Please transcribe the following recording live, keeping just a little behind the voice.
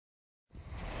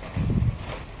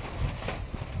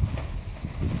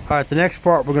Alright, the next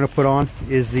part we're going to put on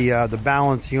is the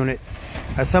balance unit.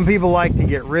 Some people like to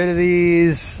get rid of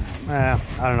these. I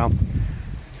don't know.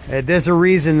 There's a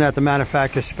reason that the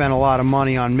manufacturer spent a lot of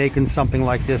money on making something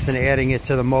like this and adding it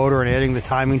to the motor and adding the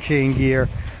timing chain gear.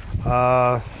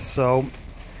 So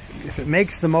if it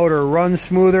makes the motor run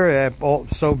smoother,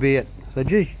 so be it. So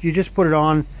you just put it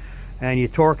on and you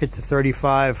torque it to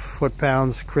 35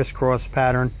 foot-pounds crisscross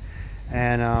pattern.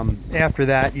 And after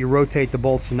that, you rotate the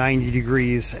bolts 90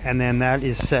 degrees, and then that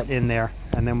is set in there.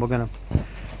 And then we're going to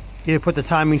either put the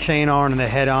timing chain on and the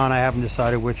head on. I haven't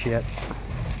decided which yet.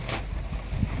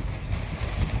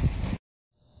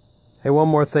 Hey, one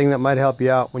more thing that might help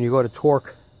you out when you go to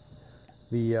torque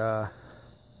the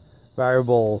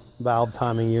variable valve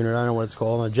timing unit. I don't know what it's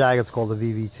called. On the Jag, it's called the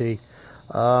VVT.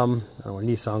 I don't know what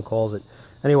Nissan calls it.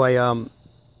 Anyway,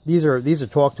 these are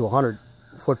torqued to 100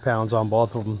 foot-pounds on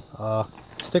both of them.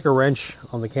 Stick a wrench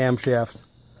on the camshaft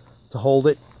to hold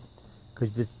it,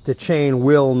 because the chain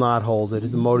will not hold it.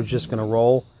 The motor's just going to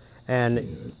roll.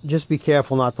 And just be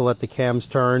careful not to let the cams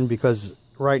turn, because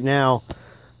right now,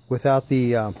 without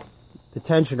the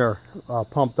tensioner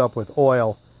pumped up with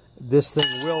oil, this thing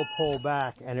will pull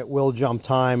back and it will jump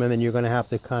time, and then you're going to have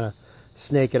to kind of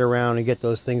snake it around and get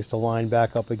those things to line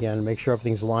back up again and make sure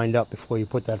everything's lined up before you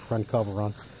put that front cover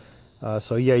on.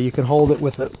 So yeah, you can hold it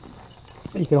with a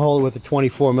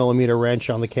 24mm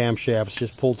wrench on the camshafts.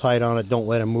 Just pull tight on it, don't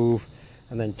let it move,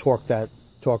 and then torque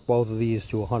both of these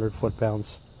to 100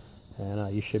 foot-pounds,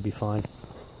 and you should be fine.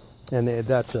 And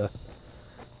that's a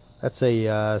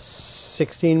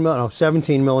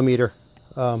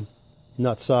 17mm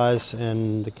nut size,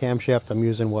 and the camshaft I'm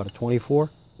using, what, a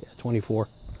 24? Yeah, 24.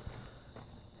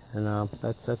 And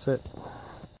that's it.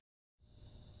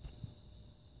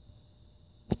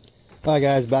 Hi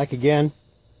guys, back again.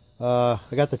 I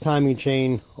got the timing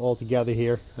chain all together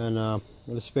here, and I'm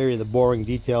going to spare you the boring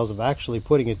details of actually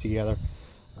putting it together.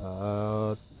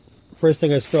 First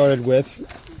thing I started with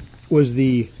was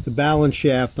the balance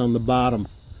shaft on the bottom.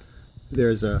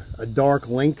 There's a dark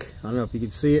link. I don't know if you can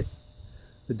see it.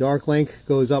 The dark link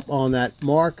goes up on that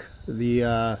mark.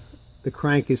 The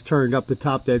crank is turned up the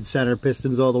top dead center,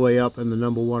 pistons all the way up, and the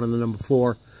number 1 and the number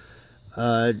 4.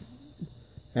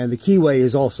 And the keyway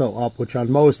is also up, which on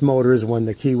most motors, when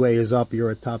the keyway is up, you're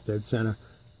at top dead center.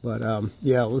 But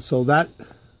yeah, so that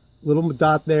little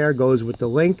dot there goes with the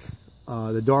link,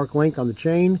 the dark link on the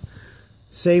chain.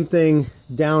 Same thing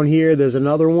down here, there's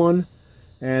another one,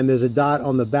 and there's a dot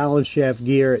on the balance shaft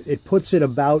gear. It puts it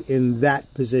about in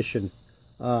that position.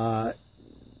 I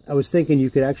was thinking you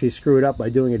could actually screw it up by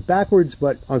doing it backwards,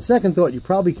 but on second thought, you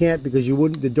probably can't, because you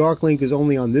wouldn't. The dark link is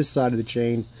only on this side of the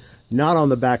chain, not on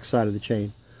the back side of the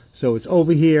chain. So it's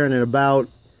over here, and at about, I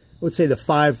would say the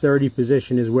 530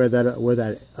 position is where that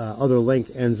other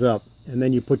link ends up. And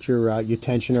then you put your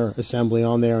tensioner assembly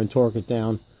on there and torque it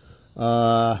down.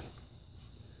 Then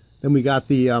we got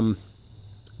the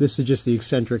this is just the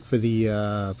eccentric for the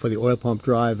oil pump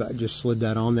drive. I just slid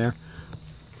that on there.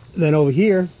 And then over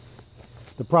here,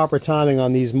 the proper timing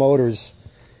on these motors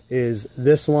is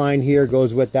this line here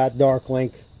goes with that dark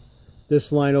link.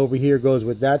 This line over here goes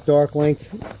with that dark link,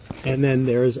 and then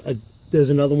there's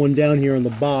another one down here on the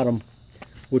bottom,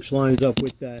 which lines up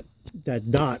with that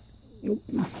dot.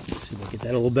 Let's see if I can get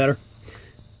that a little better.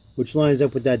 Which lines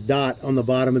up with that dot on the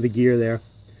bottom of the gear there,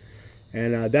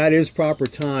 and that is proper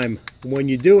time. When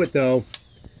you do it though,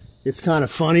 it's kind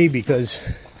of funny because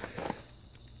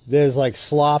there's like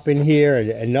slop in here,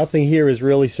 and nothing here is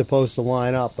really supposed to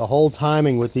line up. The whole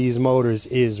timing with these motors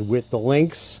is with the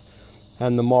links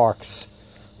and the marks.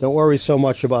 Don't worry so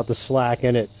much about the slack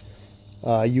in it.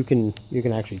 You can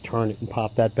actually turn it and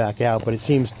pop that back out, but it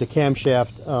seems the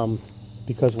camshaft,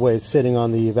 because of the way it's sitting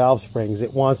on the valve springs,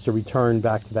 it wants to return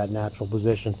back to that natural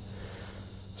position.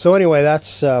 So anyway,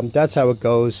 that's how it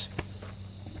goes.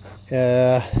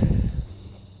 And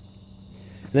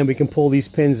then we can pull these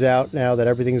pins out now that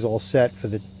everything's all set for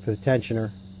the tensioner,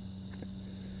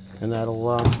 and that'll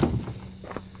I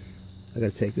gotta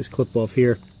take this clip off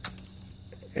here,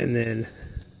 and then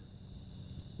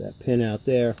that pin out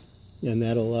there, and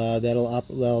that'll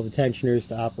allow the tensioners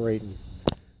to operate and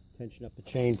tension up the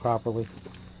chain properly.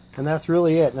 And that's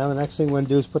really it. Now the next thing we're going to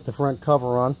do is put the front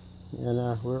cover on,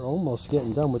 and we're almost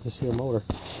getting done with this here motor.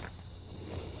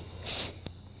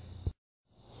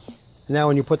 And now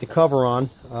when you put the cover on,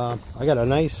 I got a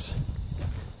nice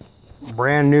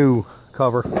brand new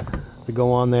cover to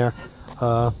go on there.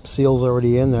 Seal's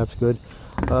already in, that's good.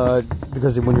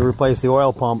 Because when you replace the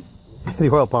oil pump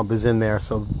is in there,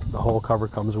 so the whole cover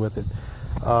comes with it.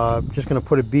 Just going to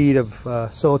put a bead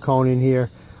of silicone in here,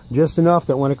 just enough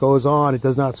that when it goes on, it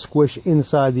does not squish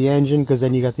inside the engine, because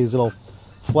then you got these little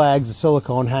flags of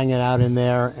silicone hanging out in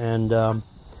there, and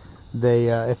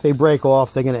if they break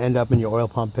off, they're going to end up in your oil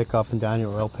pump pickup and down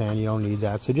your oil pan. You don't need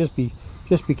that, so just be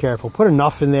careful. Put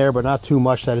enough in there, but not too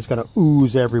much that it's going to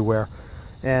ooze everywhere.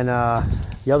 And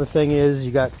the other thing is,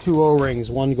 you got 2 O-rings.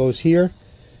 One goes here,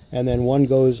 and then one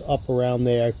goes up around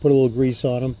there. Put a little grease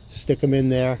on them, stick them in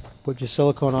there, put your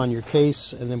silicone on your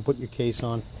case, and then put your case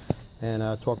on,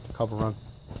 and torque the cover on.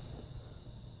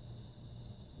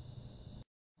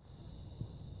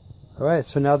 All right,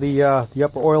 so now the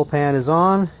upper oil pan is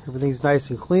on. Everything's nice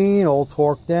and clean, all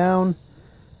torqued down.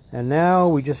 And now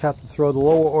we just have to throw the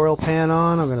lower oil pan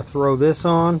on. I'm going to throw this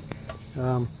on.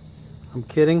 I'm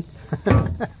kidding.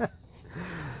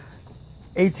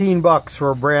 18 bucks for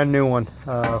a brand new one.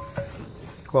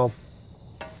 Well,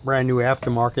 brand new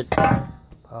aftermarket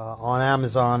on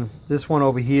Amazon. This one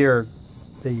over here,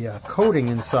 the coating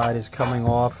inside is coming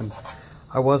off, and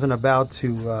I wasn't about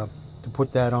to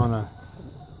put that on a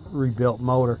rebuilt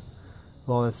motor.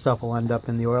 All that stuff will end up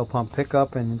in the oil pump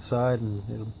pickup and inside,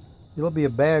 and it'll be a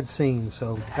bad scene.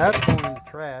 So that's going in the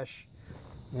trash,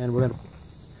 and we're going to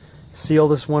seal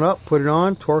this one up, put it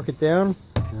on, torque it down,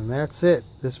 and that's it.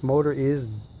 This motor is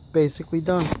basically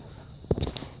done.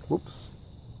 Whoops.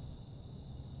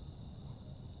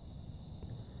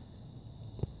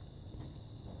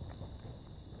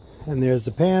 And there's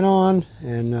the pan on,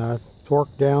 and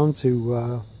torque down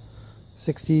to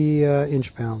 60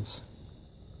 inch-pounds.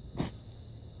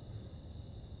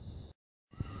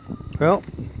 Well,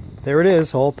 there it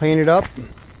is, all painted up,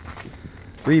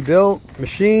 rebuilt,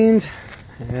 machined,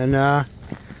 and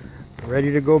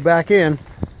ready to go back in.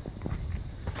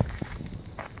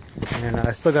 And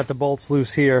I still got the bolts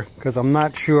loose here because I'm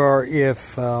not sure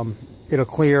if it'll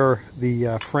clear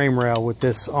the frame rail with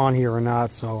this on here or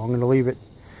not. So I'm going to leave it.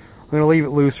 I'm going to leave it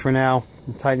loose for now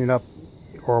and tighten it up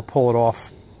or pull it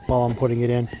off while I'm putting it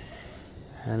in,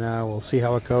 and we'll see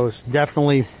how it goes.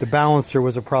 Definitely the balancer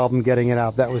was a problem getting it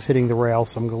out. That was hitting the rail,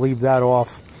 so I'm going to leave that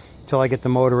off until I get the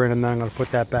motor in, and then I'm going to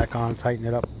put that back on and tighten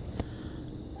it up.